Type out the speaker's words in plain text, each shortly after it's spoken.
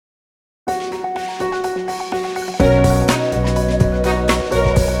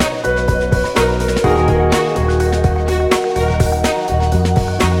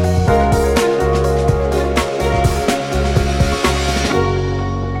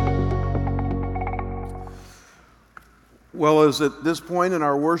Well, it's at this point in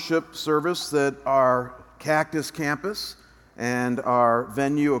our worship service that our Cactus campus and our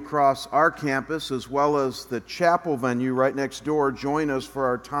venue across our campus, as well as the chapel venue right next door, join us for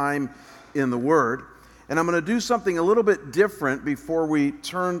our time in the Word. And I'm going to do something a little bit different before we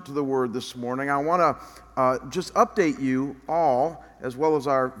turn to the Word this morning. I want to just update you all, as well as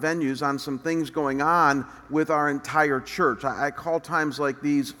our venues, on some things going on with our entire church. I call times like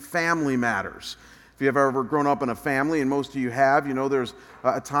these family matters. If you've ever grown up in a family, and most of you have, you know there's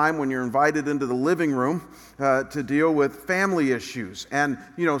a time when you're invited into the living room to deal with family issues. And,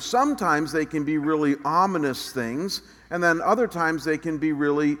 you know, sometimes they can be really ominous things, and then other times they can be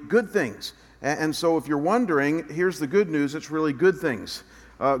really good things. And so if you're wondering, here's the good news, it's really good things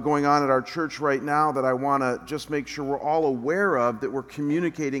going on at our church right now that I want to just make sure we're all aware of, that we're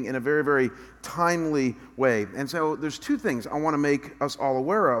communicating in a very, very timely way. And so there's two things I want to make us all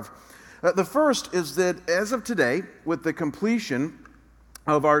aware of. The first is that as of today, with the completion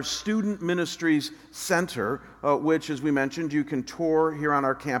of our Student Ministries Center, which, as we mentioned, you can tour here on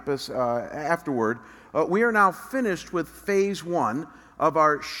our campus afterward, we are now finished with Phase 1 of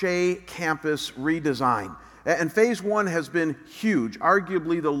our Shea campus redesign. And Phase 1 has been huge,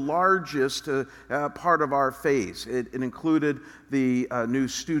 arguably the largest part of our phase. It included the new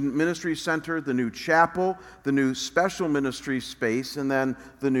Student Ministry Center, the new chapel, the new special ministry space, and then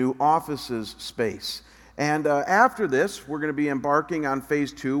the new offices space. And after this, we're going to be embarking on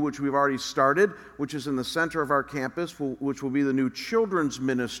Phase 2, which we've already started, which is in the center of our campus, which will be the new children's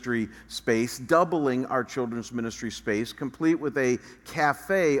ministry space, doubling our children's ministry space, complete with a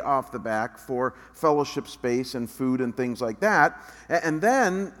cafe off the back for fellowship space and food and things like that. And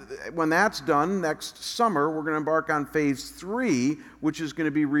then, when that's done, next summer, we're going to embark on Phase 3, which is going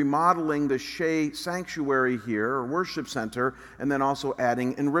to be remodeling the Shea Sanctuary here, or worship center, and then also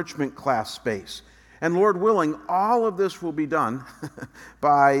adding enrichment class space. And Lord willing, all of this will be done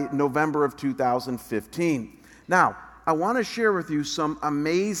by November of 2015. Now, I want to share with you some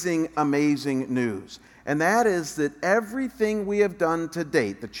amazing, amazing news. And that is that everything we have done to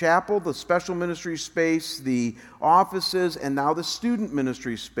date, the chapel, the special ministry space, the offices, and now the student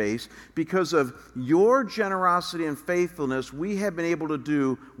ministry space, because of your generosity and faithfulness, we have been able to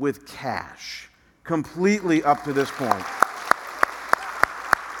do with cash, completely up to this point.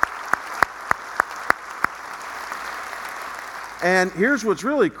 And here's what's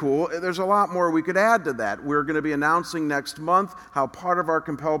really cool. There's a lot more we could add to that. We're going to be announcing next month how part of our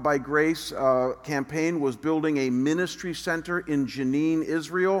Compelled by Grace campaign was building a ministry center in Jenin,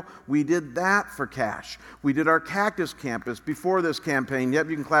 Israel. We did that for cash. We did our Cactus campus before this campaign. Yep,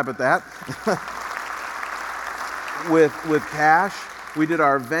 you can clap at that. with cash. We did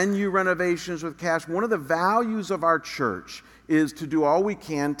our venue renovations with cash. One of the values of our church is to do all we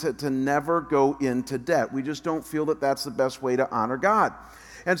can to never go into debt. We just don't feel that that's the best way to honor God.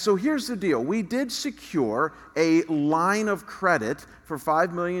 And so here's the deal. We did secure a line of credit for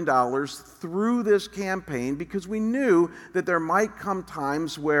 $5 million through this campaign because we knew that there might come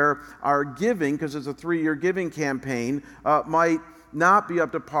times where our giving, because it's a 3-year giving campaign, might not be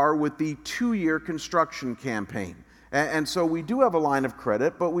up to par with the 2-year construction campaign. And so we do have a line of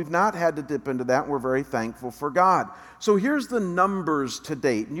credit, but we've not had to dip into that, and we're very thankful for God. So here's the numbers to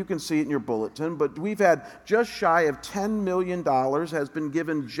date, and you can see it in your bulletin, but we've had just shy of $10 million has been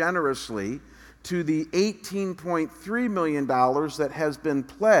given generously to the $18.3 million that has been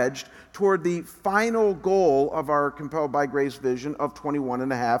pledged toward the final goal of our Compelled by Grace vision of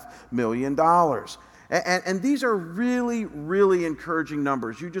 $21.5 million. And these are really, really encouraging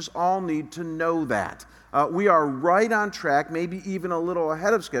numbers. You just all need to know that. We are right on track, maybe even a little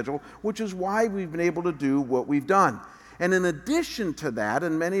ahead of schedule, which is why we've been able to do what we've done. And in addition to that,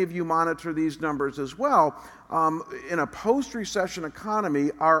 and many of you monitor these numbers as well, in a post-recession economy,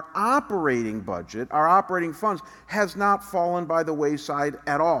 our operating budget, our operating funds, has not fallen by the wayside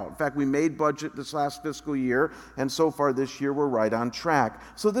at all. In fact, we made budget this last fiscal year, and so far this year we're right on track.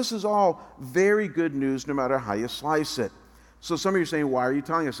 So this is all very good news no matter how you slice it. So some of you are saying, why are you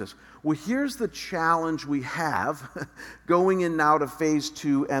telling us this? Well, here's the challenge we have going in now to Phase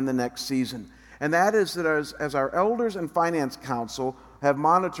 2 and the next season. And that is that as our elders and finance council have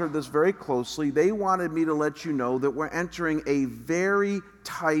monitored this very closely, they wanted me to let you know that we're entering a very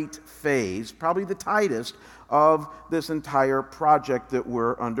tight phase, probably the tightest, of this entire project that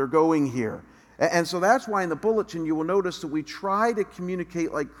we're undergoing here. And so that's why in the bulletin you will notice that we try to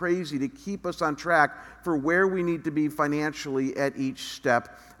communicate like crazy to keep us on track for where we need to be financially at each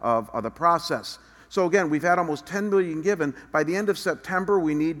step of the process. So again, we've had almost $10 million given. By the end of September,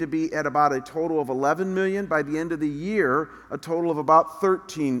 we need to be at about a total of $11 million. By the end of the year, a total of about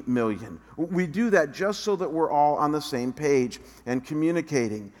 $13 million. We do that just so that we're all on the same page and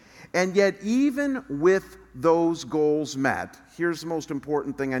communicating. And yet, even with those goals met, here's the most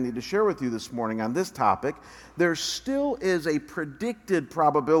important thing I need to share with you this morning on this topic. There still is a predicted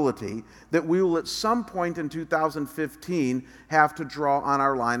probability that we will at some point in 2015 have to draw on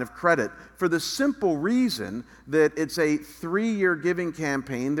our line of credit, for the simple reason that it's a 3-year giving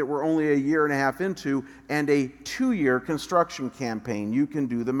campaign that we're only a year and a half into, and a 2-year construction campaign. You can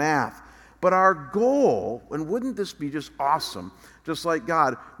do the math. But our goal, and wouldn't this be just awesome, just like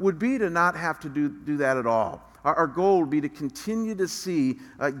God, would be to not have to do that at all. Our goal would be to continue to see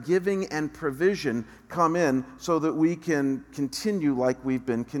giving and provision come in so that we can continue like we've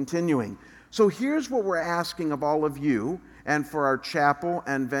been continuing. So here's what we're asking of all of you and for our chapel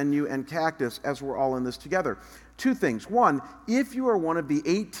and venue and Cactus as we're all in this together. 2 things. 1, if you are one of the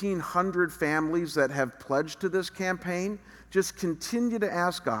 1,800 families that have pledged to this campaign, just continue to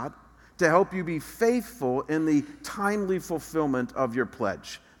ask God to help you be faithful in the timely fulfillment of your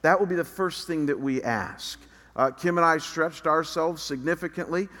pledge. That will be the first thing that we ask. Kim and I stretched ourselves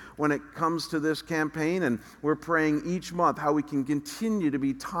significantly when it comes to this campaign, and we're praying each month how we can continue to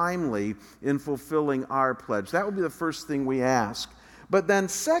be timely in fulfilling our pledge. That will be the first thing we ask. But then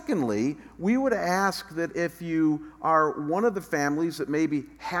secondly, we would ask that if you are one of the families that maybe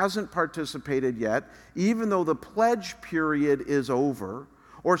hasn't participated yet, even though the pledge period is over,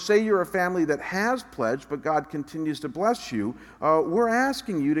 or say you're a family that has pledged, but God continues to bless you, we're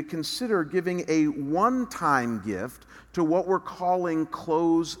asking you to consider giving a one-time gift to what we're calling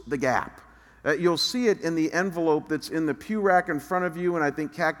Close the Gap. You'll see it in the envelope that's in the pew rack in front of you, and I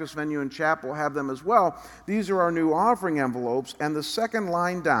think Cactus Venue and Chapel have them as well. These are our new offering envelopes, and the second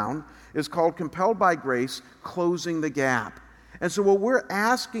line down is called Compelled by Grace, Closing the Gap. And so what we're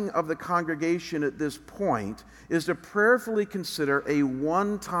asking of the congregation at this point is to prayerfully consider a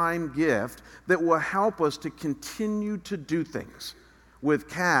one-time gift that will help us to continue to do things with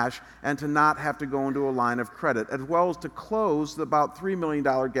cash and to not have to go into a line of credit, as well as to close the about $3 million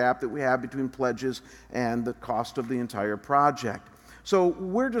gap that we have between pledges and the cost of the entire project. So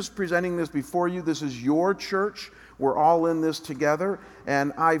we're just presenting this before you. This is your church. We're all in this together,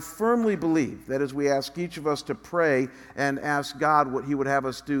 and I firmly believe that as we ask each of us to pray and ask God what He would have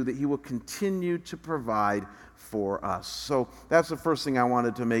us do, that He will continue to provide for us. So that's the first thing I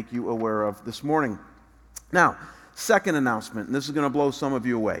wanted to make you aware of this morning. Now, second announcement, and this is going to blow some of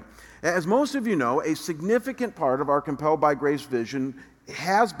you away. As most of you know, a significant part of our Compelled by Grace vision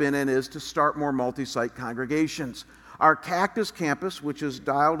has been and is to start more multi-site congregations. Our Cactus campus, which is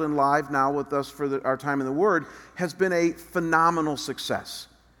dialed in live now with us for our time in the Word, has been a phenomenal success.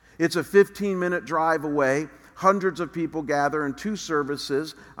 It's a 15-minute drive away. Hundreds of people gather in 2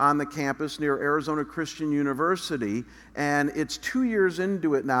 services on the campus near Arizona Christian University, and it's 2 years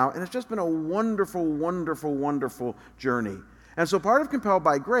into it now, and it's just been a wonderful, wonderful, wonderful journey. And so part of Compelled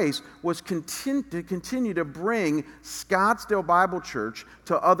by Grace was to continue to bring Scottsdale Bible Church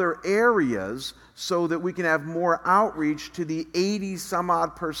to other areas so that we can have more outreach to the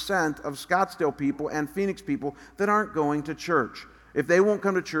 80-some-odd% of Scottsdale people and Phoenix people that aren't going to church. If they won't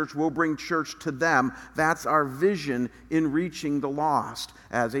come to church, we'll bring church to them. That's our vision in reaching the lost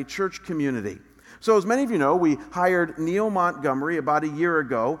as a church community. So as many of you know, we hired Neil Montgomery about a year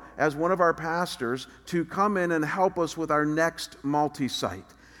ago as one of our pastors to come in and help us with our next multi-site.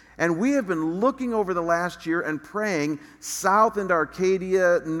 And we have been looking over the last year and praying south into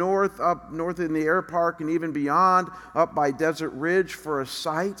Arcadia, up north in the air park, and even beyond, up by Desert Ridge for a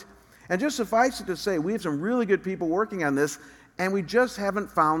site. And just suffice it to say, we have some really good people working on this, and we just haven't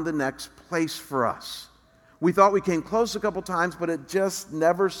found the next place for us. We thought we came close a couple times, but it just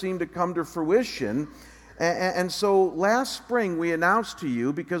never seemed to come to fruition. And so last spring we announced to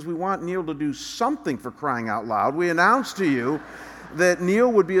you, because we want Neil to do something for crying out loud, we announced to you that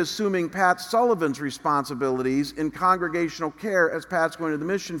Neil would be assuming Pat Sullivan's responsibilities in congregational care as Pat's going to the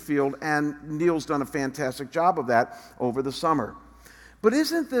mission field, and Neil's done a fantastic job of that over the summer. But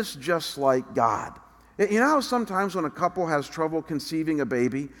isn't this just like God? You know how sometimes when a couple has trouble conceiving a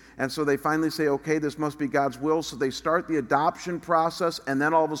baby, and so they finally say, okay, this must be God's will, so they start the adoption process, and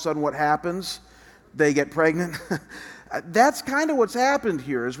then all of a sudden what happens? They get pregnant. That's kind of what's happened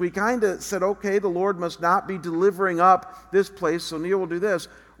here, is we kind of said, okay, the Lord must not be delivering up this place, so Neil will do this.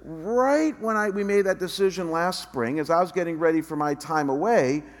 Right when we made that decision last spring, as I was getting ready for my time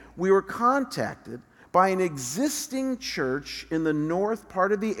away, we were contacted by an existing church in the north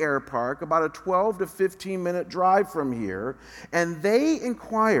part of the air park, about a 12 to 15 minute drive from here, and they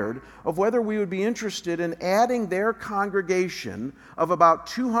inquired of whether we would be interested in adding their congregation of about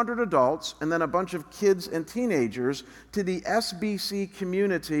 200 adults and then a bunch of kids and teenagers to the SBC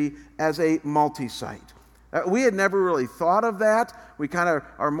community as a multi-site. We had never really thought of that. We kind of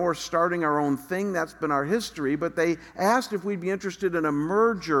are more starting our own thing. That's been our history. But they asked if we'd be interested in a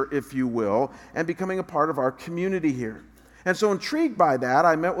merger, if you will, and becoming a part of our community here. And so intrigued by that,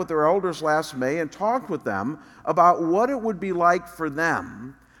 I met with their elders last May and talked with them about what it would be like for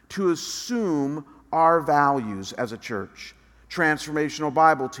them to assume our values as a church. Transformational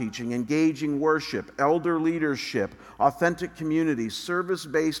Bible teaching, engaging worship, elder leadership, authentic community,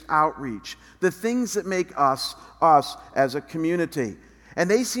 service-based outreach, the things that make us as a community. And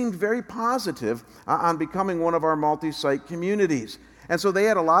they seemed very positive on becoming one of our multi-site communities. And so they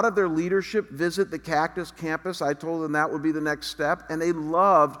had a lot of their leadership visit the Cactus campus. I told them that would be the next step, and they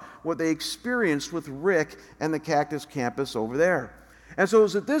loved what they experienced with Rick and the Cactus campus over there. And so it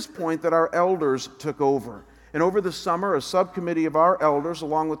was at this point that our elders took over. And over the summer, a subcommittee of our elders,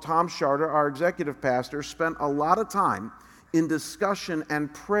 along with Tom Charter, our executive pastor, spent a lot of time in discussion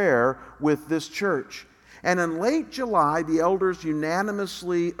and prayer with this church. And in late July, the elders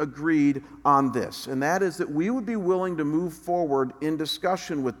unanimously agreed on this, and that is that we would be willing to move forward in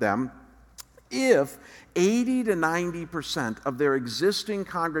discussion with them if 80 to 90% of their existing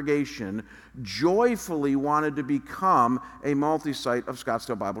congregation joyfully wanted to become a multi-site of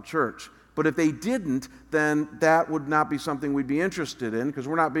Scottsdale Bible Church. But if they didn't, then that would not be something we'd be interested in, because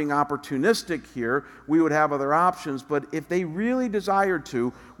we're not being opportunistic here. We would have other options. But if they really desired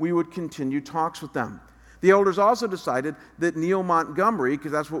to, we would continue talks with them. The elders also decided that Neil Montgomery,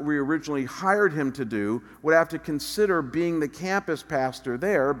 because that's what we originally hired him to do, would have to consider being the campus pastor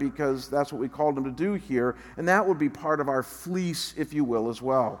there, because that's what we called him to do here, and that would be part of our fleece, if you will, as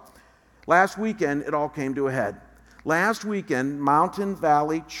well. Last weekend, it all came to a head. Last weekend, Mountain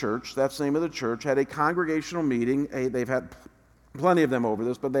Valley Church, that's the name of the church, had a congregational meeting. They've had plenty of them over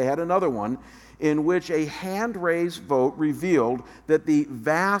this, but they had another one in which a hand-raised vote revealed that the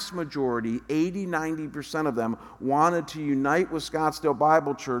vast majority, 80-90% of them, wanted to unite with Scottsdale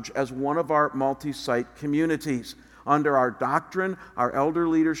Bible Church as one of our multi-site communities under our doctrine, our elder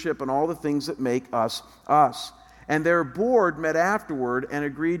leadership, and all the things that make us us. And their board met afterward and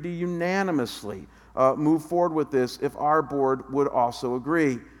agreed to unanimously move forward with this if our board would also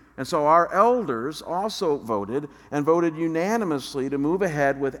agree. And so our elders also voted unanimously to move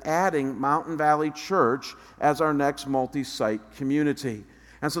ahead with adding Mountain Valley Church as our next multi-site community.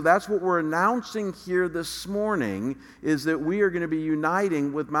 And so that's what we're announcing here this morning, is that we are going to be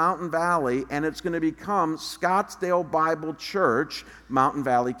uniting with Mountain Valley, and it's going to become Scottsdale Bible Church, Mountain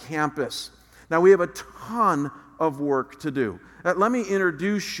Valley Campus. Now, we have a ton of work to do. Let me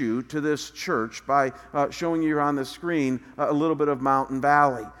introduce you to this church by showing you on the screen a little bit of Mountain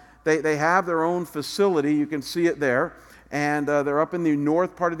Valley. They have their own facility. You can see it there. And they're up in the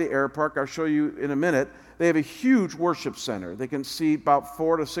north part of the air park. I'll show you in a minute. They have a huge worship center. They can seat about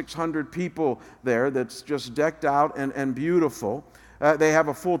 400 to 600 people there that's just decked out and beautiful. They have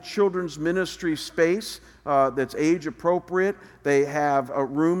a full children's ministry space that's age appropriate. They have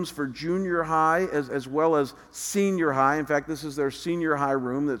rooms for junior high as well as senior high. In fact, this is their senior high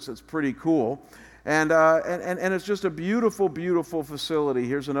room that's pretty cool. And it's just a beautiful, beautiful facility.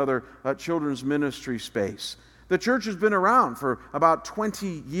 Here's another children's ministry space. The church has been around for about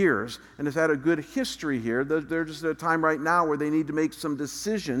 20 years and has had a good history here. They're just at a time right now where they need to make some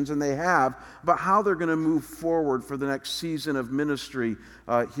decisions, and they have, about how they're going to move forward for the next season of ministry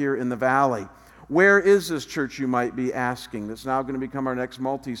here in the valley. Where is this church, you might be asking, that's now going to become our next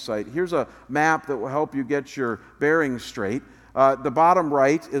multi-site? Here's a map that will help you get your bearings straight. The bottom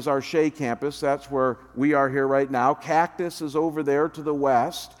right is our Shea campus. That's where we are here right now. Cactus is over there to the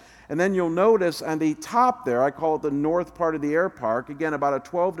west. And then you'll notice on the top there, I call it the north part of the air park, again, about a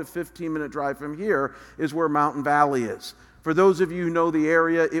 12 to 15 minute drive from here, is where Mountain Valley is. For those of you who know the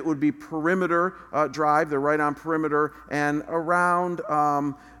area, it would be Perimeter Drive. They're right on Perimeter. And around,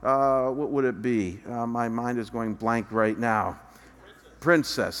 what would it be? My mind is going blank right now.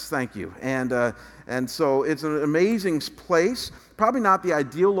 Princess, thank you. And so it's an amazing place. Probably not the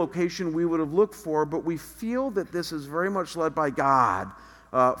ideal location we would have looked for, but we feel that this is very much led by God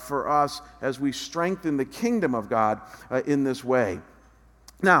for us as we strengthen the kingdom of God in this way.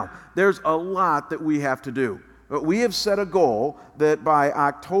 Now, there's a lot that we have to do. But we have set a goal that by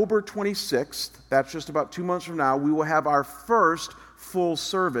October 26th, that's just about 2 months from now, we will have our first full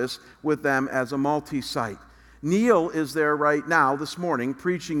service with them as a multi-site. Neil is there right now this morning,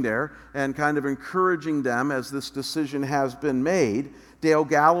 preaching there and kind of encouraging them as this decision has been made. Dale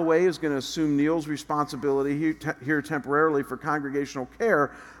Galloway is going to assume Neil's responsibility here temporarily for congregational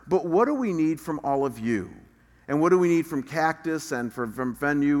care. But what do we need from all of you? And what do we need from Cactus and from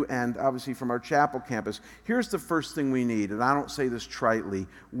Venue and obviously from our chapel campus? Here's the first thing we need, and I don't say this tritely.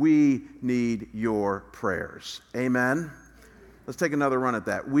 We need your prayers. Amen? Let's take another run at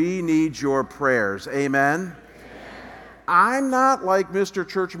that. We need your prayers. Amen? I'm not like Mr.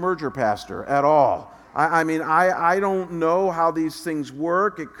 Church Merger Pastor at all. I don't know how these things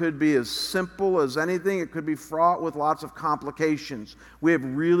work. It could be as simple as anything. It could be fraught with lots of complications. We have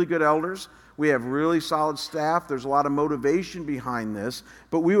really good elders. We have really solid staff. There's a lot of motivation behind this.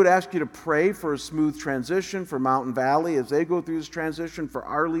 But we would ask you to pray for a smooth transition for Mountain Valley as they go through this transition, for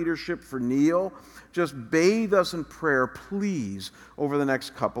our leadership, for Neil. Just bathe us in prayer, please, over the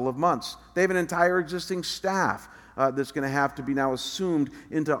next couple of months. They have an entire existing staff that's going to have to be now assumed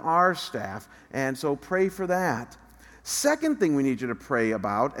into our staff. And so pray for that. Second thing we need you to pray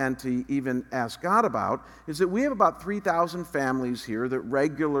about and to even ask God about is that we have about 3,000 families here that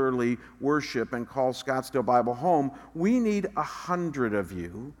regularly worship and call Scottsdale Bible home. We need 100 of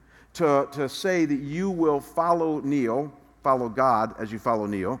you to say that you will follow Neil, follow God as you follow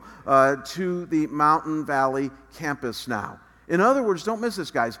Neil, to the Mountain Valley campus now. In other words, don't miss this,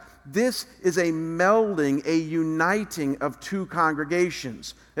 guys. This is a melding, a uniting of two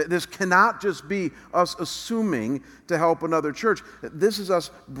congregations. This cannot just be us assuming to help another church. This is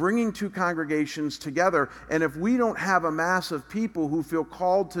us bringing two congregations together. And if we don't have a mass of people who feel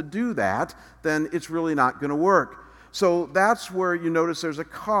called to do that, then it's really not going to work. So that's where you notice there's a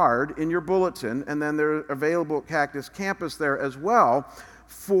card in your bulletin, and then they're available at Cactus Campus there as well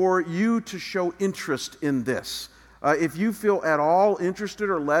for you to show interest in this. If you feel at all interested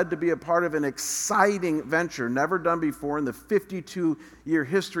or led to be a part of an exciting venture never done before in the 52-year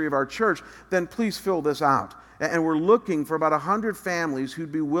history of our church, then please fill this out. And we're looking for about 100 families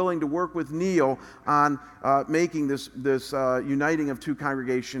who'd be willing to work with Neil on making this uniting of two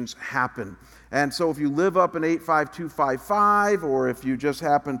congregations happen. And so if you live up in 85255, or if you just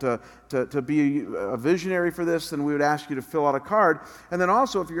happen to be a visionary for this, then we would ask you to fill out a card. And then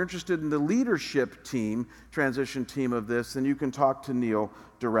also, if you're interested in the leadership team, transition team of this, then you can talk to Neil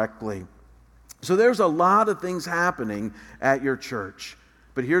directly. So there's a lot of things happening at your church.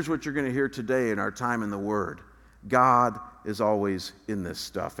 But here's what you're going to hear today in our time in the Word. God is always in this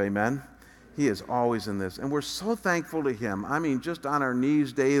stuff. Amen? He is always in this. And we're so thankful to Him. I mean, just on our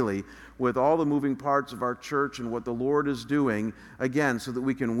knees daily with all the moving parts of our church and what the Lord is doing, again, so that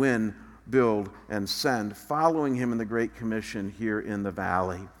we can win, build, and send, following Him in the Great Commission here in the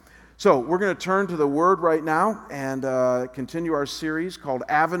Valley. So we're going to turn to the Word right now and continue our series called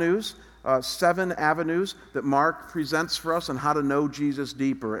Avenues. 7 avenues that Mark presents for us on how to know Jesus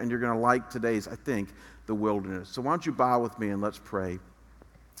deeper. And you're going to like today's, I think, the wilderness. So why don't you bow with me and let's pray.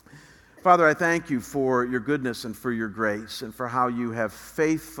 Father, I thank you for your goodness and for your grace and for how you have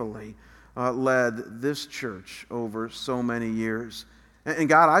faithfully led this church over so many years. And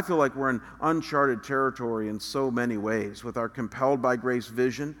God, I feel like we're in uncharted territory in so many ways with our Compelled by Grace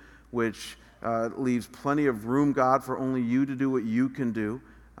vision, which leaves plenty of room, God, for only you to do what you can do.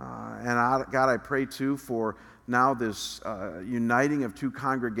 God, I pray too for now this uniting of two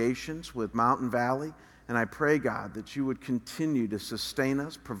congregations with Mountain Valley. And I pray, God, that you would continue to sustain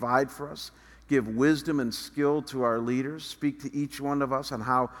us, provide for us, give wisdom and skill to our leaders, speak to each one of us on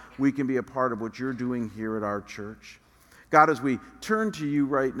how we can be a part of what you're doing here at our church. God, as we turn to you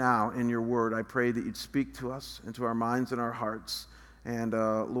right now in your word, I pray that you'd speak to us, into our minds and our hearts. And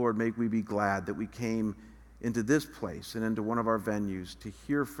Lord, may we be glad that we came into this place and into one of our venues to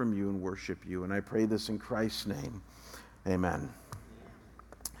hear from you and worship you. And I pray this in Christ's name. Amen.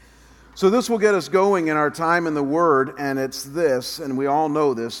 So this will get us going in our time in the Word, and it's this, and we all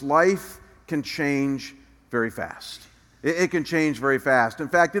know this: life can change very fast. It can change very fast. In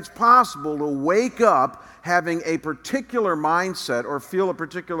fact, it's possible to wake up having a particular mindset or feel a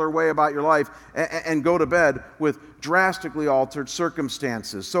particular way about your life and go to bed with drastically altered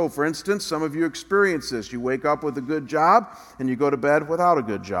circumstances. So, for instance, some of you experience this. You wake up with a good job and you go to bed without a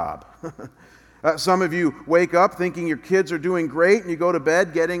good job. Some of you wake up thinking your kids are doing great and you go to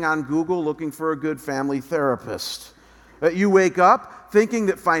bed getting on Google looking for a good family therapist. You wake up thinking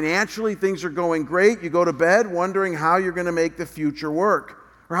that financially things are going great. You go to bed wondering how you're going to make the future work.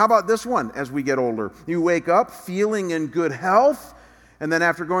 Or how about this one as we get older? You wake up feeling in good health, and then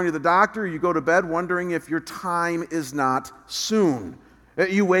after going to the doctor, you go to bed wondering if your time is not soon.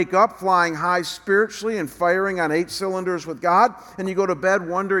 You wake up flying high spiritually and firing on 8 cylinders with God, and you go to bed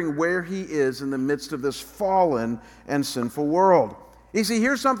wondering where He is in the midst of this fallen and sinful world. You see,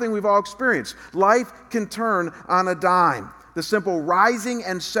 here's something we've all experienced. Life can turn on a dime. The simple rising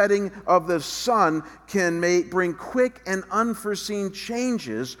and setting of the sun can bring quick and unforeseen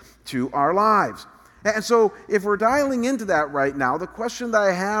changes to our lives. And so if we're dialing into that right now, the question that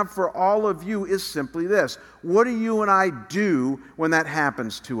I have for all of you is simply this. What do you and I do when that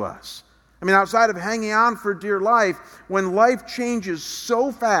happens to us? I mean, outside of hanging on for dear life, when life changes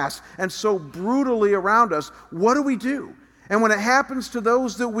so fast and so brutally around us, what do we do? And when it happens to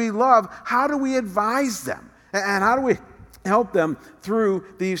those that we love, how do we advise them? And how do we help them through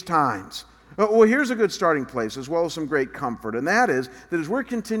these times? Well, here's a good starting place, as well as some great comfort, and that is that as we're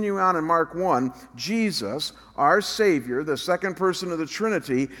continuing on in Mark 1, Jesus, our Savior, the second person of the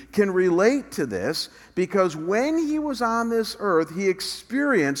Trinity, can relate to this because when He was on this earth, He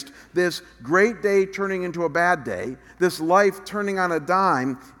experienced this great day turning into a bad day, this life turning on a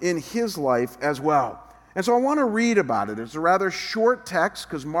dime in His life as well. And so I want to read about it. It's a rather short text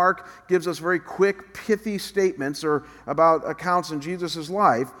because Mark gives us very quick, pithy statements or about accounts in Jesus'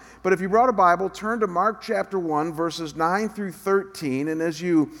 life. But if you brought a Bible, turn to Mark chapter 1, verses 9 through 13. And as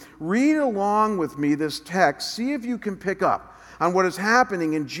you read along with me this text, see if you can pick up on what is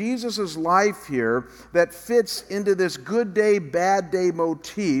happening in Jesus' life here that fits into this good day, bad day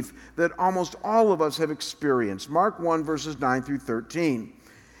motif that almost all of us have experienced. Mark 1, verses 9 through 13.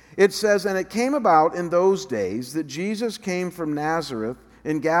 It says, "And it came about in those days that Jesus came from Nazareth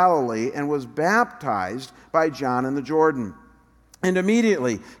in Galilee and was baptized by John in the Jordan. And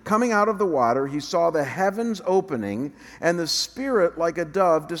immediately, coming out of the water, he saw the heavens opening and the Spirit like a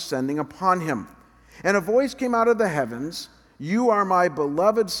dove descending upon him. And a voice came out of the heavens, 'You are my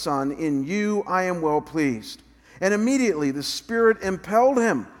beloved Son, in you I am well pleased.' And immediately the Spirit impelled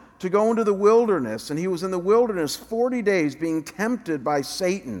him to go into the wilderness, and he was in the wilderness 40 days being tempted by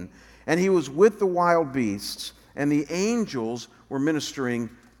Satan, and he was with the wild beasts, and the angels were ministering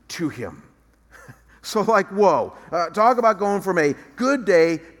to him." So whoa, talk about going from a good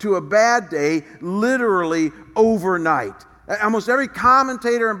day to a bad day literally overnight. Almost every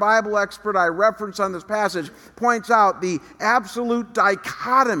commentator and Bible expert I reference on this passage points out the absolute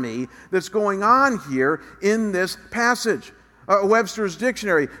dichotomy that's going on here in this passage. Webster's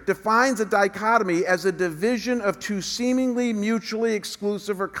Dictionary defines a dichotomy as a division of two seemingly mutually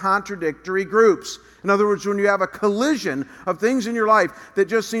exclusive or contradictory groups. In other words, when you have a collision of things in your life that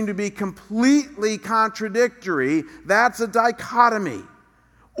just seem to be completely contradictory, that's a dichotomy.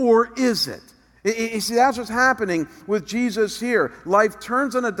 Or is it? You see, that's what's happening with Jesus here. Life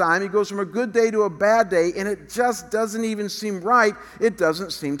turns on a dime. He goes from a good day to a bad day, and it just doesn't even seem right. It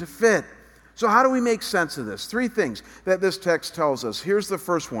doesn't seem to fit. So how do we make sense of this? 3 things that this text tells us. Here's the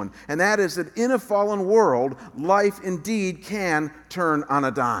first one, and that is that in a fallen world, life indeed can turn on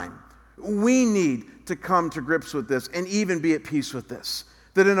a dime. We need to come to grips with this and even be at peace with this.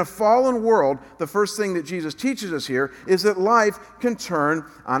 That in a fallen world, the first thing that Jesus teaches us here is that life can turn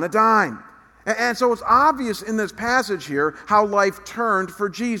on a dime. And so it's obvious in this passage here how life turned for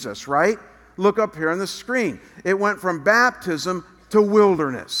Jesus, right? Look up here on the screen. It went from baptism to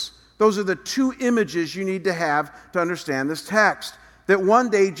wilderness. Those are the 2 images you need to have to understand this text. That one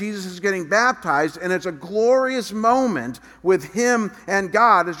day Jesus is getting baptized, and it's a glorious moment with Him and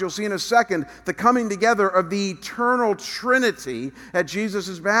God, as you'll see in a second, the coming together of the eternal Trinity at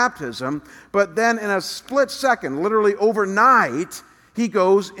Jesus' baptism. But then in a split second, literally overnight, He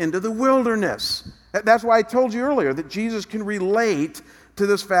goes into the wilderness. That's why I told you earlier that Jesus can relate to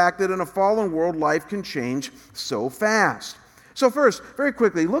this fact that in a fallen world, life can change so fast. So first, very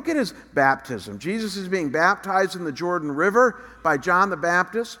quickly, look at His baptism. Jesus is being baptized in the Jordan River by John the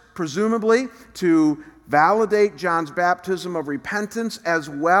Baptist, presumably to validate John's baptism of repentance as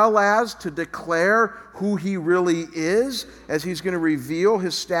well as to declare who He really is, as He's going to reveal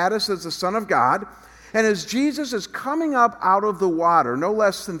His status as the Son of God. And as Jesus is coming up out of the water, no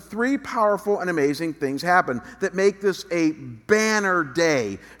less than 3 powerful and amazing things happen that make this a banner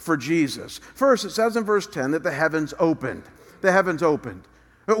day for Jesus. First, it says in verse 10 that the heavens opened. The heavens opened.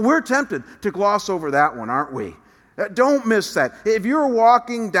 We're tempted to gloss over that one, aren't we? Don't miss that. If you were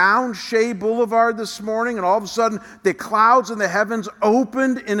walking down Shea Boulevard this morning and all of a sudden the clouds in the heavens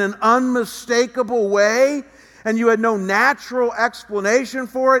opened in an unmistakable way and you had no natural explanation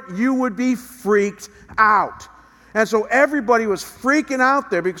for it, you would be freaked out. And so everybody was freaking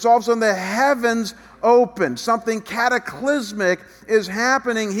out there because all of a sudden the heavens opened. Something cataclysmic is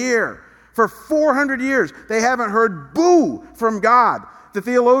happening here. For 400 years, they haven't heard boo from God. The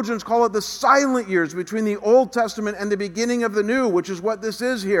theologians call it the silent years between the Old Testament and the beginning of the New, which is what this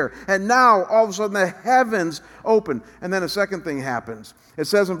is here. And now, all of a sudden, the heavens open. And then a second thing happens. It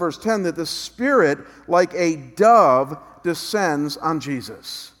says in verse 10 that the Spirit, like a dove, descends on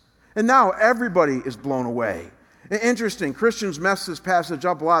Jesus. And now everybody is blown away. Interesting, Christians mess this passage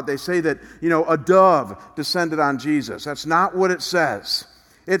up a lot. They say that, a dove descended on Jesus. That's not what it says.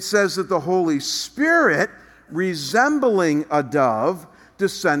 It says that the Holy Spirit, resembling a dove,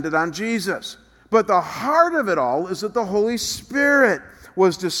 descended on Jesus. But the heart of it all is that the Holy Spirit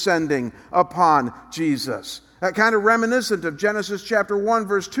was descending upon Jesus. That kind of reminiscent of Genesis chapter 1,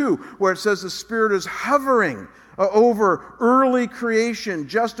 verse 2, where it says the Spirit is hovering over early creation,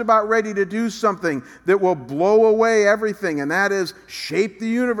 just about ready to do something that will blow away everything, and that is shape the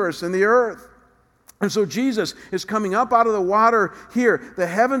universe and the earth. And so Jesus is coming up out of the water here. The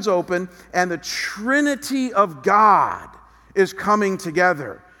heavens open, and the Trinity of God is coming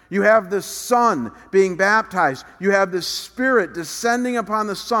together. You have the Son being baptized. You have the Spirit descending upon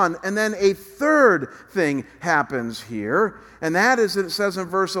the Son. And then a third thing happens here. And that is, it says in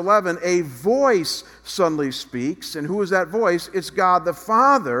verse 11, a voice suddenly speaks. And who is that voice? It's God the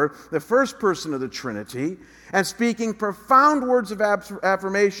Father, the first person of the Trinity. And speaking profound words of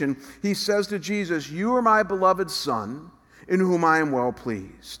affirmation, he says to Jesus, "You are my beloved Son, in whom I am well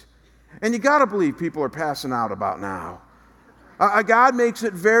pleased." And you got to believe people are passing out about now. God makes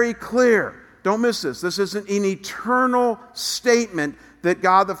it very clear. Don't miss this. This isn't an eternal statement that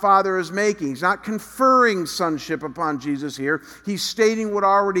God the Father is making. He's not conferring sonship upon Jesus here. He's stating what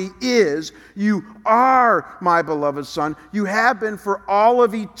already is. You are my beloved Son. You have been for all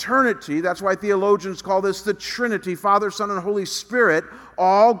of eternity. That's why theologians call this the Trinity, Father, Son, and Holy Spirit.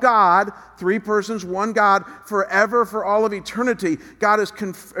 All God, three persons, one God, forever, for all of eternity. God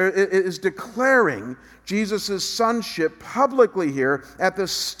is declaring Jesus' sonship publicly here at the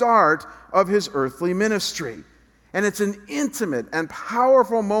start of his earthly ministry. And it's an intimate and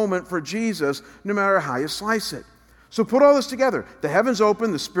powerful moment for Jesus, no matter how you slice it. So put all this together. The heavens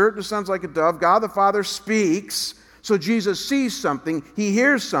open, the Spirit descends like a dove, God the Father speaks, so Jesus sees something, he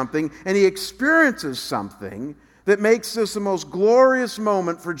hears something, and he experiences something that makes this the most glorious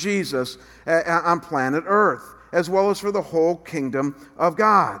moment for Jesus on planet Earth, as well as for the whole kingdom of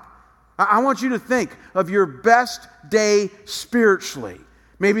God. I want you to think of your best day spiritually.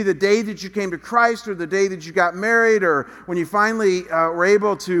 Maybe the day that you came to Christ, or the day that you got married, or when you finally were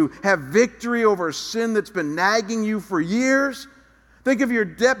able to have victory over a sin that's been nagging you for years. Think of your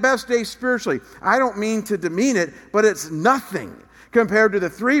best day spiritually. I don't mean to demean it, but it's nothing compared to the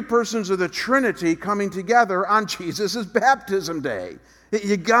three persons of the Trinity coming together on Jesus' baptism day.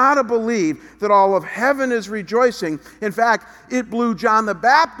 You got to believe that all of heaven is rejoicing. In fact, it blew John the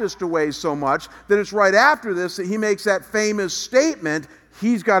Baptist away so much that it's right after this that he makes that famous statement,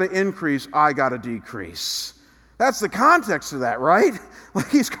 he's got to increase, I got to decrease. That's the context of that, right? Like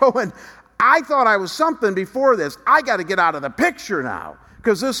he's going, I thought I was something before this. I got to get out of the picture now,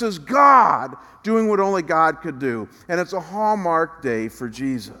 because this is God doing what only God could do. And it's a hallmark day for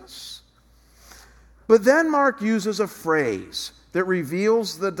Jesus. But then Mark uses a phrase that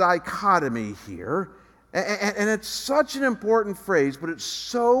reveals the dichotomy here. And it's such an important phrase, but it's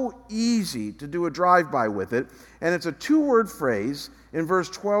so easy to do a drive-by with it. And it's a two-word phrase. In verse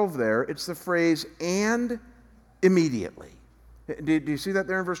 12 there, it's the phrase, and immediately. Do you see that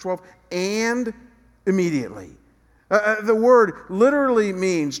there in verse 12? And immediately. The word literally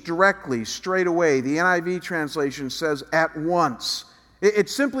means directly, straight away. The NIV translation says at once. It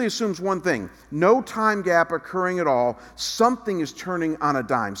simply assumes one thing: no time gap occurring at all. Something is turning on a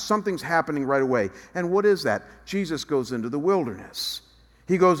dime. Something's happening right away. And what is that? Jesus goes into the wilderness.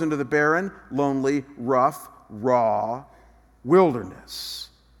 He goes into the barren, lonely, rough, raw wilderness.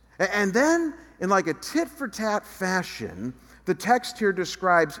 And then, in like a tit-for-tat fashion, the text here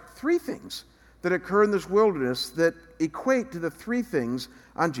describes three things that occur in this wilderness that equate to the three things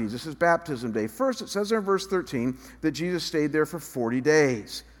on Jesus' baptism day. First, it says in verse 13 that Jesus stayed there for 40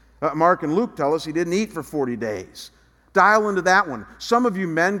 days. Mark and Luke tell us he didn't eat for 40 days. Dial into that one. Some of you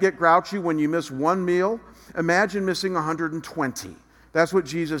men get grouchy when you miss one meal. Imagine missing 120. That's what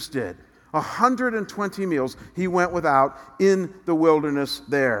Jesus did. 120 meals he went without in the wilderness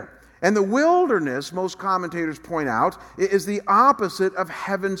there. And the wilderness, most commentators point out, is the opposite of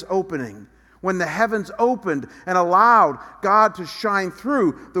heaven's opening. When the heavens opened and allowed God to shine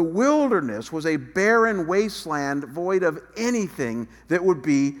through, the wilderness was a barren wasteland void of anything that would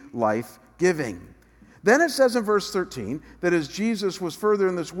be life-giving. Then it says in verse 13 that as Jesus was further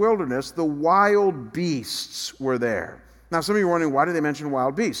in this wilderness, the wild beasts were there. Now, some of you are wondering, why do they mention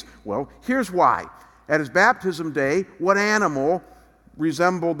wild beasts? Well, here's why. At his baptism day, what animal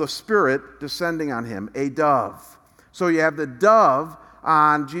resembled the Spirit descending on him, a dove. So you have the dove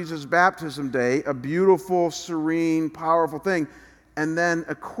on Jesus' baptism day, a beautiful, serene, powerful thing. And then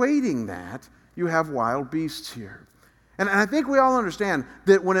equating that, you have wild beasts here. And I think we all understand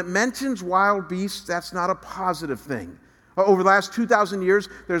that when it mentions wild beasts, that's not a positive thing. Over the last 2,000 years,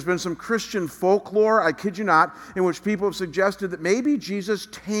 there's been some Christian folklore, I kid you not, in which people have suggested that maybe Jesus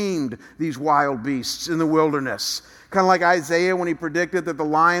tamed these wild beasts in the wilderness. Kind of like Isaiah when he predicted that the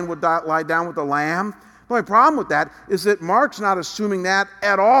lion would lie down with the lamb. The only problem with that is that Mark's not assuming that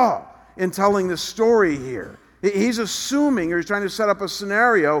at all in telling the story here. He's assuming, or he's trying to set up a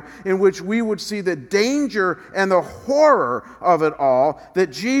scenario in which we would see the danger and the horror of it all,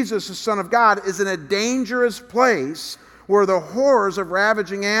 that Jesus, the Son of God, is in a dangerous place where the horrors of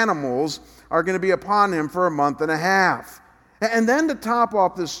ravaging animals are going to be upon him for a month and a half. And then to top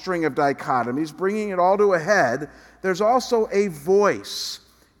off this string of dichotomies, bringing it all to a head, there's also a voice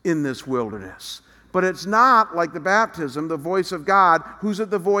in this wilderness. But it's not, like the baptism, the voice of God. Who's it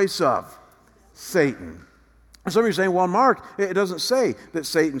the voice of? Satan. Some of you are saying, well, Mark, it doesn't say that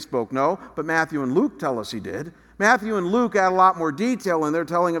Satan spoke. No, but Matthew and Luke tell us he did. Matthew and Luke add a lot more detail in their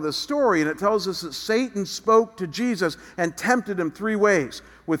telling of the story, and it tells us that Satan spoke to Jesus and tempted him 3 ways: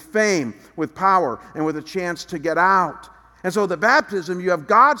 with fame, with power, and with a chance to get out. And so the baptism, you have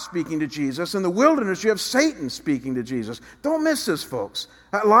God speaking to Jesus. In the wilderness, you have Satan speaking to Jesus. Don't miss this, folks.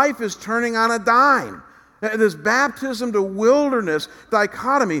 Life is turning on a dime. This baptism to wilderness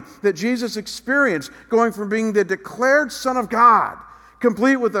dichotomy that Jesus experienced, going from being the declared Son of God,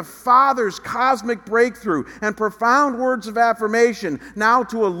 complete with the Father's cosmic breakthrough and profound words of affirmation, now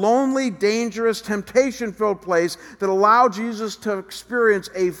to a lonely, dangerous, temptation-filled place that allowed Jesus to experience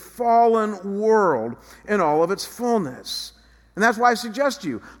a fallen world in all of its fullness. And that's why I suggest to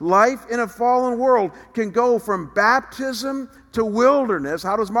you, life in a fallen world can go from baptism to wilderness.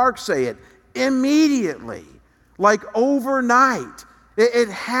 How does Mark say it? Immediately, like overnight. It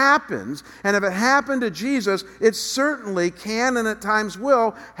happens, and if it happened to Jesus, it certainly can and at times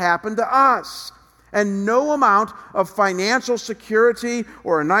will happen to us. And no amount of financial security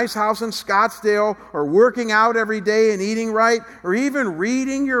or a nice house in Scottsdale or working out every day and eating right or even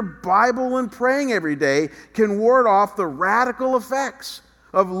reading your Bible and praying every day can ward off the radical effects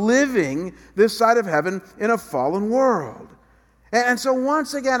of living this side of heaven in a fallen world. And so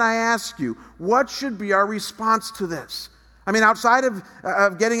once again, I ask you, what should be our response to this? I mean, outside of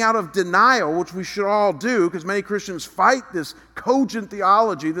getting out of denial, which we should all do, because many Christians fight this cogent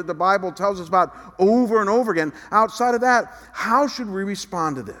theology that the Bible tells us about over and over again, outside of that, how should we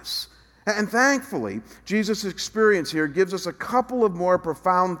respond to this? And thankfully, Jesus' experience here gives us a couple of more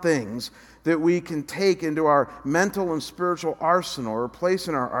profound things that we can take into our mental and spiritual arsenal, or place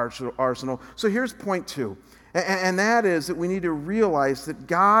in our arsenal. So here's point 2. And that is that we need to realize that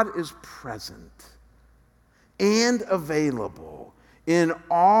God is present and available in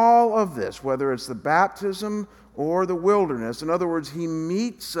all of this, whether it's the baptism or the wilderness. In other words, he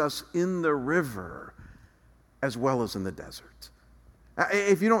meets us in the river as well as in the desert.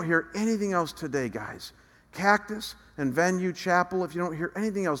 If you don't hear anything else today, guys, Cactus and Venue Chapel, if you don't hear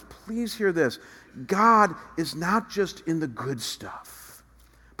anything else, please hear this. God is not just in the good stuff.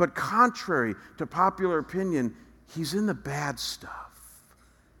 But contrary to popular opinion, he's in the bad stuff.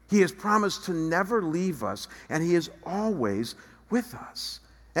 He has promised to never leave us, and he is always with us.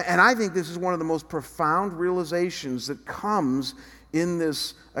 And I think this is one of the most profound realizations that comes in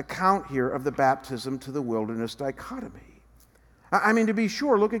this account here of the baptism to the wilderness dichotomy. I mean, to be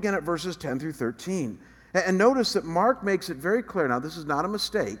sure, look again at verses 10 through 13. And notice that Mark makes it very clear, now this is not a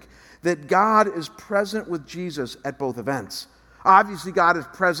mistake, that God is present with Jesus at both events. Obviously, God is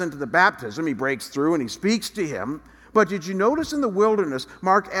present at the baptism. He breaks through and he speaks to him. But did you notice in the wilderness,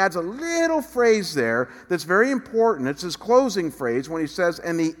 Mark adds a little phrase there that's very important. It's his closing phrase when he says,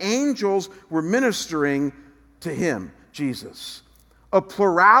 and the angels were ministering to him, Jesus. A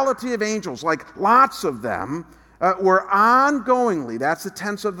plurality of angels, like lots of them, were ongoingly, that's the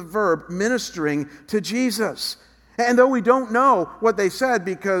tense of the verb, ministering to Jesus. And though we don't know what they said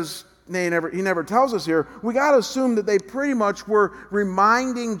because he never tells us here, we got to assume that they pretty much were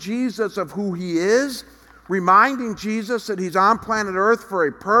reminding Jesus of who he is, reminding Jesus that he's on planet Earth for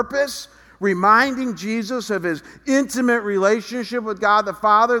a purpose, reminding Jesus of his intimate relationship with God the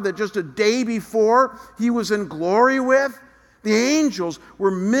Father that just a day before he was in glory with. The angels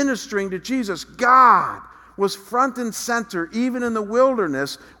were ministering to Jesus. God was front and center, even in the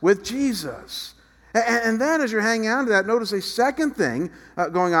wilderness, with Jesus. And then as you're hanging on to that, notice a second thing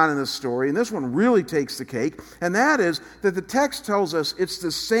going on in this story, and this one really takes the cake, and that is that the text tells us it's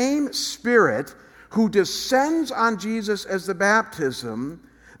the same Spirit who descends on Jesus as the baptism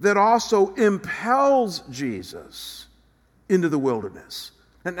that also impels Jesus into the wilderness.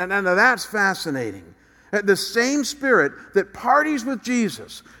 And that's fascinating. The same Spirit that parties with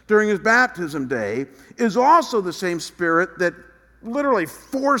Jesus during his baptism day is also the same Spirit that literally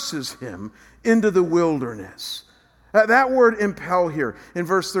forces him into the wilderness. That word impel here in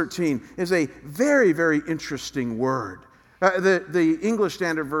verse 13 is a very, very interesting word. The English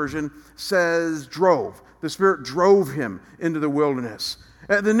Standard Version says drove. The Spirit drove him into the wilderness.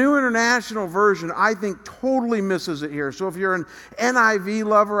 The New International Version, I think, totally misses it here. So if you're an NIV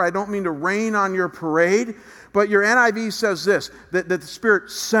lover, I don't mean to rain on your parade, but your NIV says this, that the Spirit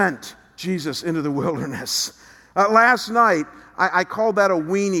sent Jesus into the wilderness. Last night, I called that a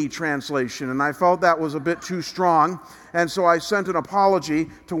weenie translation, and I felt that was a bit too strong. And so I sent an apology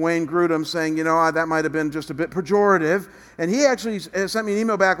to Wayne Grudem saying, that might have been just a bit pejorative. And he actually sent me an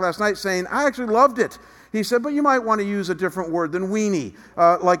email back last night saying, I actually loved it. He said, but you might want to use a different word than weenie,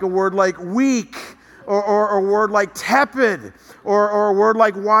 like a word like weak, or a word like tepid, or a word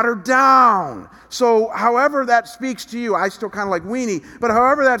like watered down. So however that speaks to you, I still kind of like weenie, but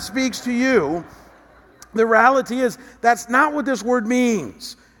however that speaks to you, the reality is that's not what this word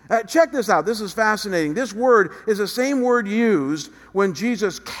means. Check this out. This is fascinating. This word is the same word used when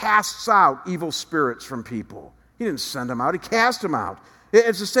Jesus casts out evil spirits from people. He didn't send them out. He cast them out.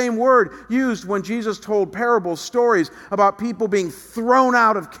 It's the same word used when Jesus told parable stories about people being thrown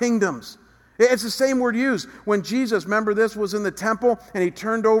out of kingdoms. It's the same word used when Jesus, remember this, was in the temple and he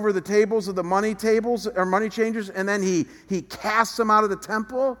turned over the tables of the money changers, and then he cast them out of the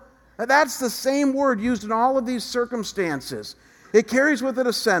temple. That's the same word used in all of these circumstances. It carries with it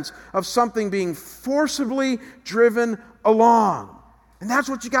a sense of something being forcibly driven along. And that's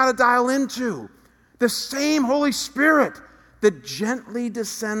what you got to dial into. The same Holy Spirit that gently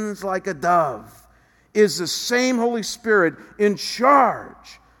descends like a dove is the same Holy Spirit in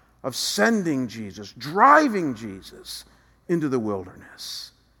charge of sending Jesus, driving Jesus into the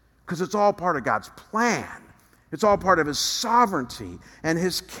wilderness. Because it's all part of God's plan. It's all part of his sovereignty and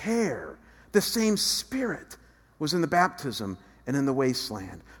his care. The same Spirit was in the baptism and in the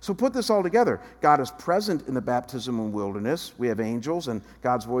wasteland. So put this all together. God is present in the baptism and wilderness. We have angels and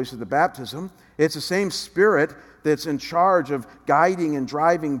God's voice at the baptism. It's the same Spirit that's in charge of guiding and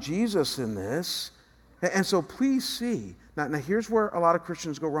driving Jesus in this. And so please see, now here's where a lot of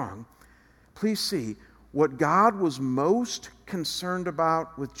Christians go wrong. Please see, what God was most concerned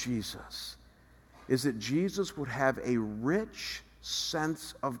about with Jesus is that Jesus would have a rich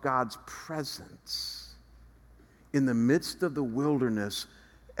sense of God's presence in the midst of the wilderness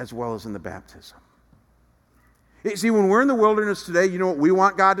as well as in the baptism. You see, when we're in the wilderness today, you know what we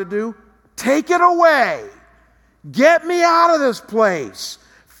want God to do? Take it away. Get me out of this place.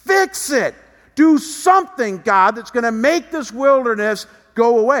 Fix it. Do something, God, that's going to make this wilderness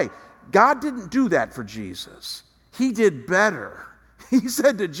go away. God didn't do that for Jesus. He did better. He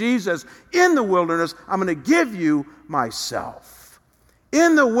said to Jesus, in the wilderness, I'm going to give you myself.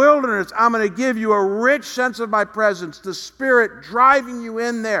 In the wilderness, I'm going to give you a rich sense of my presence, the Spirit driving you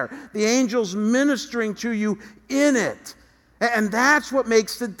in there, the angels ministering to you in it. And that's what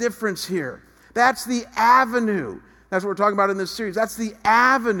makes the difference here. That's the avenue. That's what we're talking about in this series. That's the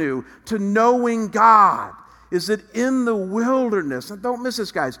avenue to knowing God, is that in the wilderness, and don't miss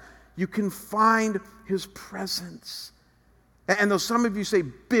this, guys, you can find his presence. And though some of you say,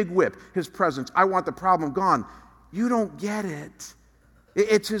 big whip, his presence, I want the problem gone, you don't get it.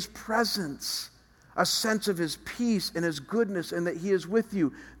 It's his presence, a sense of his peace and his goodness, and that he is with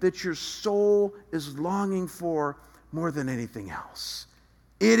you, that your soul is longing for more than anything else.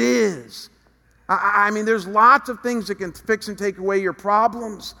 It is. I mean, there's lots of things that can fix and take away your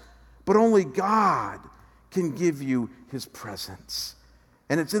problems, but only God can give you his presence.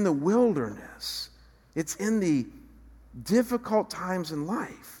 And it's in the wilderness, it's in the difficult times in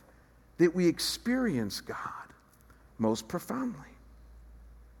life that we experience God most profoundly.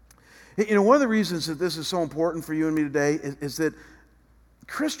 You know, one of the reasons that this is so important for you and me today is that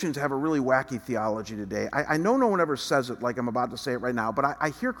Christians have a really wacky theology today. I know no one ever says it like I'm about to say it right now, but I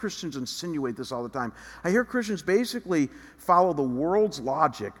hear Christians insinuate this all the time. I hear Christians basically follow the world's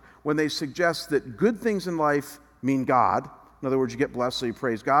logic when they suggest that good things in life mean God. In other words, you get blessed, so you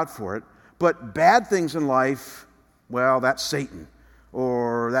praise God for it. But bad things in life, well, that's Satan,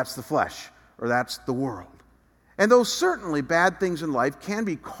 or that's the flesh, or that's the world. And though certainly bad things in life can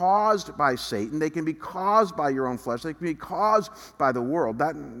be caused by Satan, they can be caused by your own flesh, they can be caused by the world.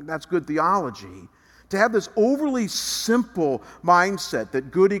 That's good theology. To have this overly simple mindset that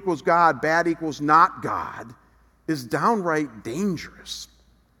good equals God, bad equals not God, is downright dangerous.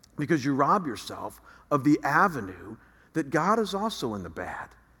 because you rob yourself of the avenue that God is also in the bad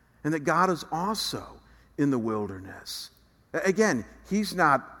and that God is also in the wilderness. Again, he's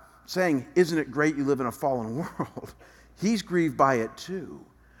not saying, isn't it great you live in a fallen world? He's grieved by it too.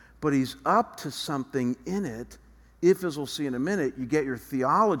 But he's up to something in it if, as we'll see in a minute, you get your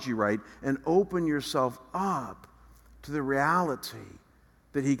theology right and open yourself up to the reality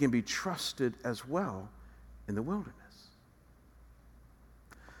that he can be trusted as well in the wilderness.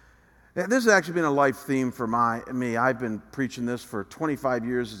 Now, this has actually been a life theme for me. I've been preaching this for 25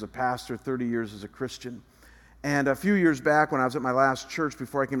 years as a pastor, 30 years as a Christian. And a few years back, when I was at my last church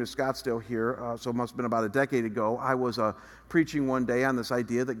before I came to Scottsdale here, so it must have been about a decade ago, I was preaching one day on this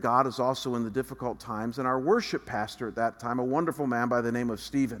idea that God is also in the difficult times. And our worship pastor at that time, a wonderful man by the name of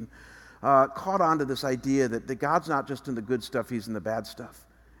Stephen, caught on to this idea that God's not just in the good stuff, he's in the bad stuff.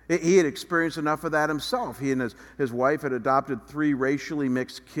 He had experienced enough of that himself. He and his wife had adopted 3 racially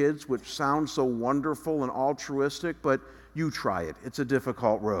mixed kids, which sounds so wonderful and altruistic, but you try it. It's a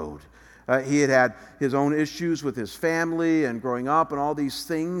difficult road. He had his own issues with his family and growing up and all these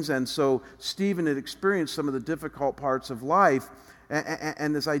things, and so Stephen had experienced some of the difficult parts of life,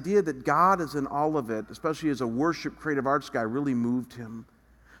 and this idea that God is in all of it, especially as a worship creative arts guy, really moved him.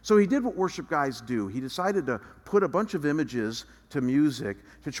 So he did what worship guys do. He decided to put a bunch of images to music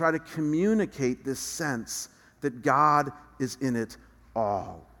to try to communicate this sense that God is in it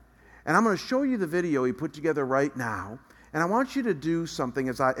all. And I'm going to show you the video he put together right now. And I want you to do something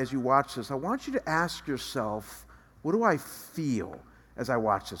as you watch this. I want you to ask yourself, what do I feel as I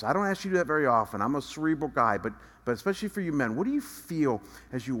watch this? I don't ask you to do that very often. I'm a cerebral guy, but especially for you men, what do you feel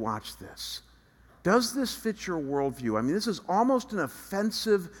as you watch this? Does this fit your worldview? I mean, this is almost an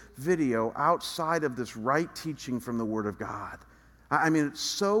offensive video outside of this right teaching from the Word of God. I mean, it's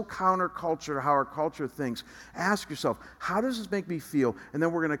so counterculture to how our culture thinks. Ask yourself, how does this make me feel? And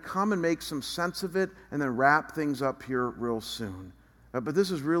then we're going to come and make some sense of it and then wrap things up here real soon. But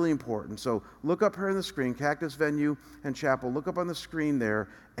this is really important. So look up here on the screen, Cactus Venue and Chapel. Look up on the screen there,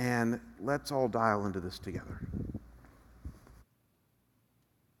 and let's all dial into this together.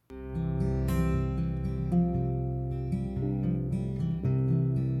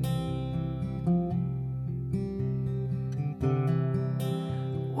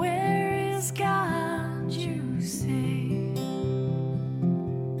 God, you say,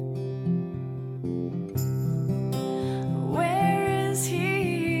 where is he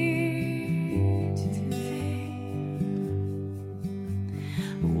today?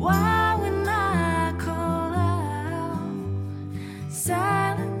 Why when I call out,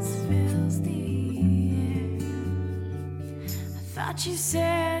 silence fills the air? I thought you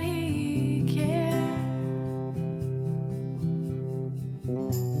said he cared.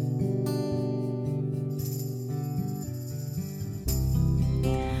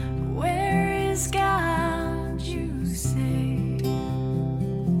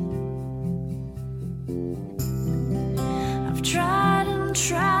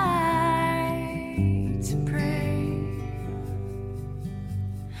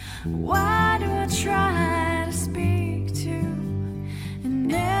 Why do I try to speak to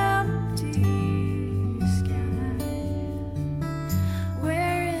an empty sky?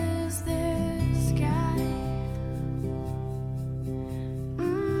 Where is this guy?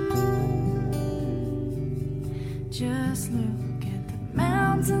 Just look at the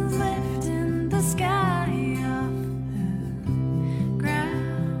mountains lifting the sky off the ground.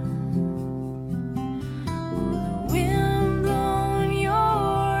 The wind blowing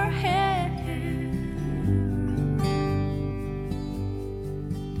your hair.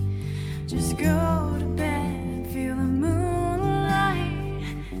 Just go to bed, feel the moonlight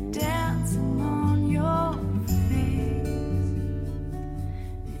dancing on your face.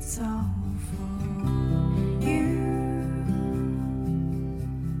 It's all for you.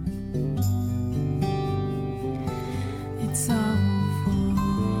 It's all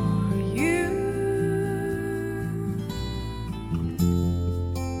for you.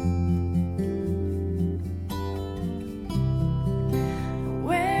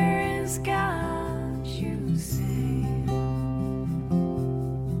 Where is God, you say?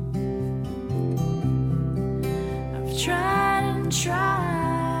 I've tried and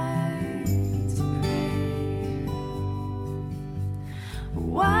tried to pray.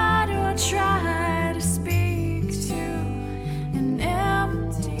 Why do I try to speak to an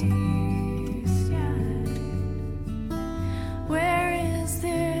empty sky? Where is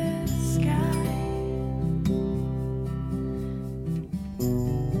this guy?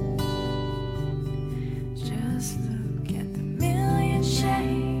 Just look at the million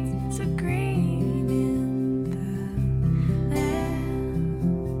shades of green in the land.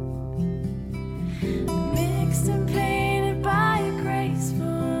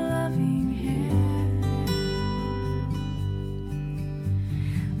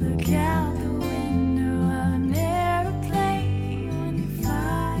 Look out the window of an airplane when you're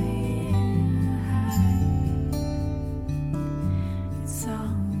flying high. It's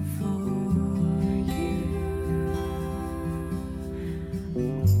all for you.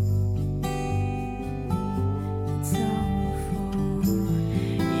 It's all for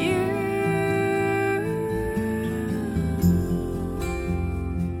you.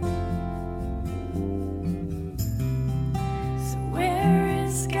 So where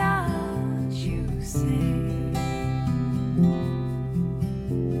is God, you say?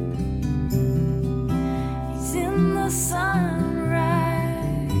 He's in the sunrise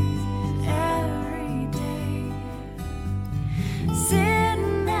every day,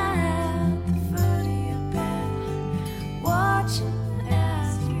 sitting at the foot of your bed, watching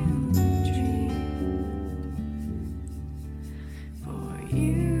as you dream. For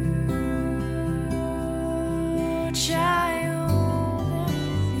you, child,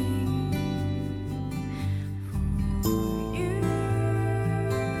 anything. For you,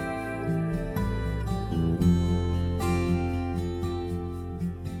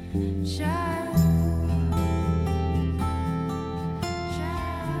 child,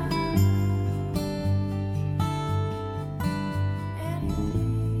 child,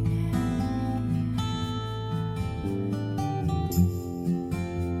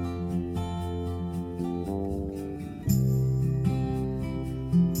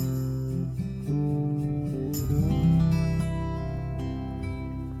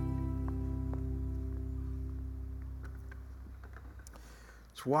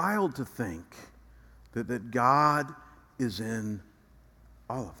 It's wild to think that God is in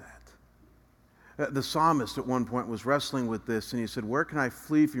all of that. The psalmist at one point was wrestling with this, and he said, where can I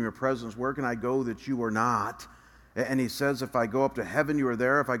flee from your presence? Where can I go that you are not? And he says, if I go up to heaven, you are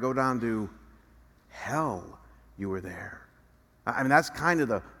there. If I go down to hell, you are there. I mean, that's kind of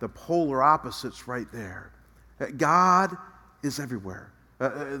the polar opposites right there. God is everywhere.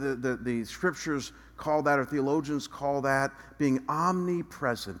 The scriptures call that, or theologians call that, being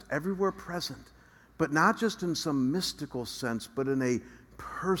omnipresent, everywhere present, but not just in some mystical sense, but in a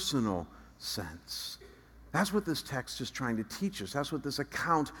personal sense. That's what this text is trying to teach us. That's what this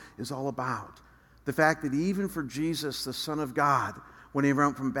account is all about. The fact that even for Jesus, the Son of God, when he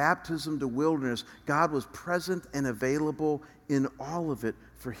went from baptism to wilderness, God was present and available in all of it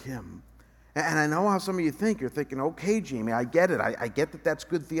for him. And I know how some of you think. You're thinking, okay, Jamie, I get it. I get that that's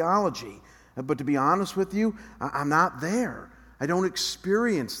good theology. But to be honest with you, I'm not there. I don't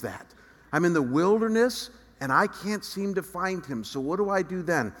experience that. I'm in the wilderness, and I can't seem to find him. So what do I do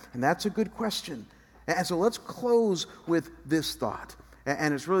then? And that's a good question. And so let's close with this thought.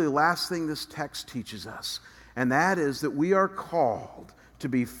 And it's really the last thing this text teaches us. And that is that we are called to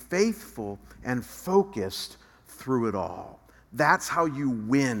be faithful and focused through it all. That's how you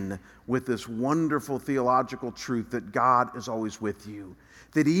win with this wonderful theological truth that God is always with you.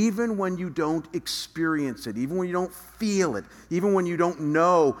 That even when you don't experience it, even when you don't feel it, even when you don't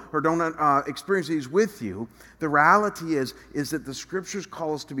know or don't experience it, he's with you, the reality is that the scriptures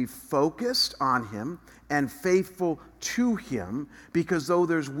call us to be focused on him and faithful to him, because though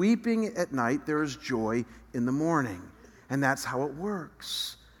there's weeping at night, there is joy in the morning. And that's how it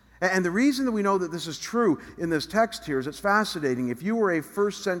works. And the reason that we know that this is true in this text here is it's fascinating. If you were a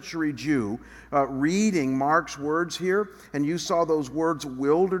first century Jew reading Mark's words here, and you saw those words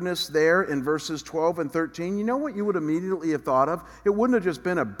wilderness there in verses 12 and 13, you know what you would immediately have thought of? It wouldn't have just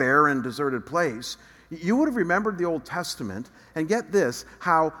been a barren, deserted place. You would have remembered the Old Testament, and get this,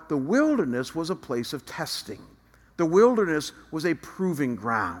 how the wilderness was a place of testing. The wilderness was a proving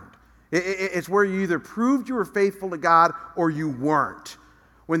ground. It's where you either proved you were faithful to God or you weren't.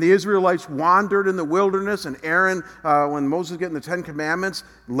 When the Israelites wandered in the wilderness, and Aaron, when Moses was getting the Ten Commandments,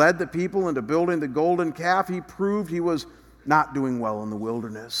 led the people into building the golden calf, he proved he was not doing well in the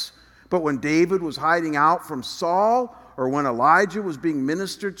wilderness. But when David was hiding out from Saul, or when Elijah was being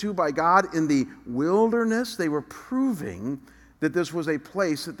ministered to by God in the wilderness, they were proving that this was a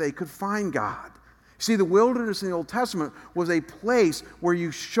place that they could find God. See, the wilderness in the Old Testament was a place where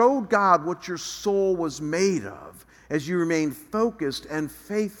you showed God what your soul was made of, as you remain focused and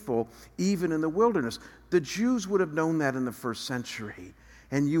faithful even in the wilderness. The Jews would have known that in the first century,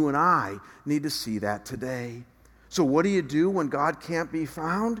 and you and I need to see that today. So what do you do when God can't be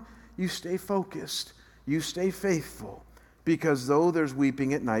found? You stay focused. You stay faithful, because though there's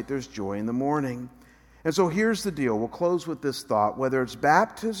weeping at night, there's joy in the morning. And so here's the deal. We'll close with this thought. Whether it's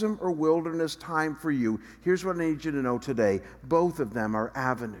baptism or wilderness time for you, here's what I need you to know today. Both of them are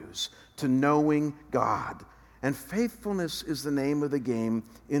avenues to knowing God. And faithfulness is the name of the game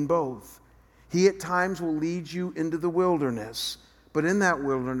in both. He at times will lead you into the wilderness, But in that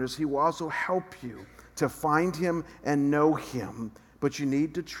wilderness, he will also help you to find him and know him. But you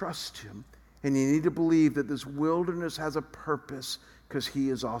need to trust him. And you need to believe that this wilderness has a purpose because he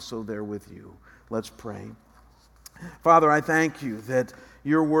is also there with you. Let's pray. Father, I thank you that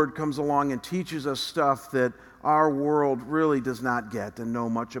your word comes along and teaches us stuff that our world really does not get and know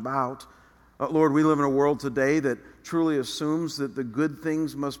much about. Lord, we live in a world today that truly assumes that the good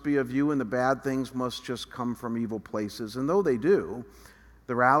things must be of you and the bad things must just come from evil places. And though they do,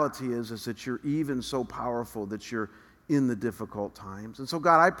 the reality is that you're even so powerful that you're in the difficult times. And so,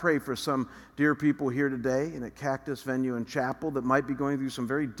 God, I pray for some dear people here today and at Cactus Venue and Chapel that might be going through some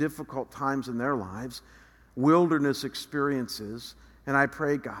very difficult times in their lives, wilderness experiences. And I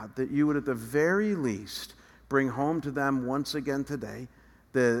pray, God, that you would at the very least bring home to them once again today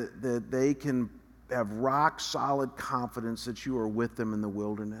that they can have rock-solid confidence that you are with them in the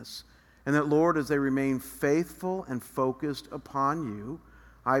wilderness. And that, Lord, as they remain faithful and focused upon you,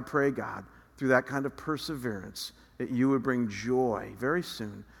 I pray, God, through that kind of perseverance, that you would bring joy very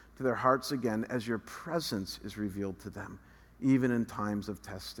soon to their hearts again as your presence is revealed to them, even in times of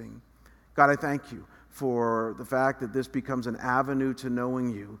testing. God, I thank you for the fact that this becomes an avenue to knowing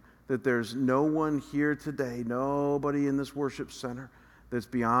you, that there's no one here today, nobody in this worship center, that's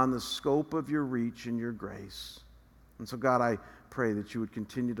beyond the scope of your reach and your grace. And so, God, I pray that you would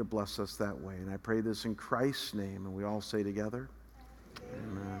continue to bless us that way. And I pray this in Christ's name. And we all say together,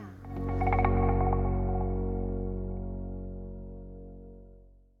 Amen.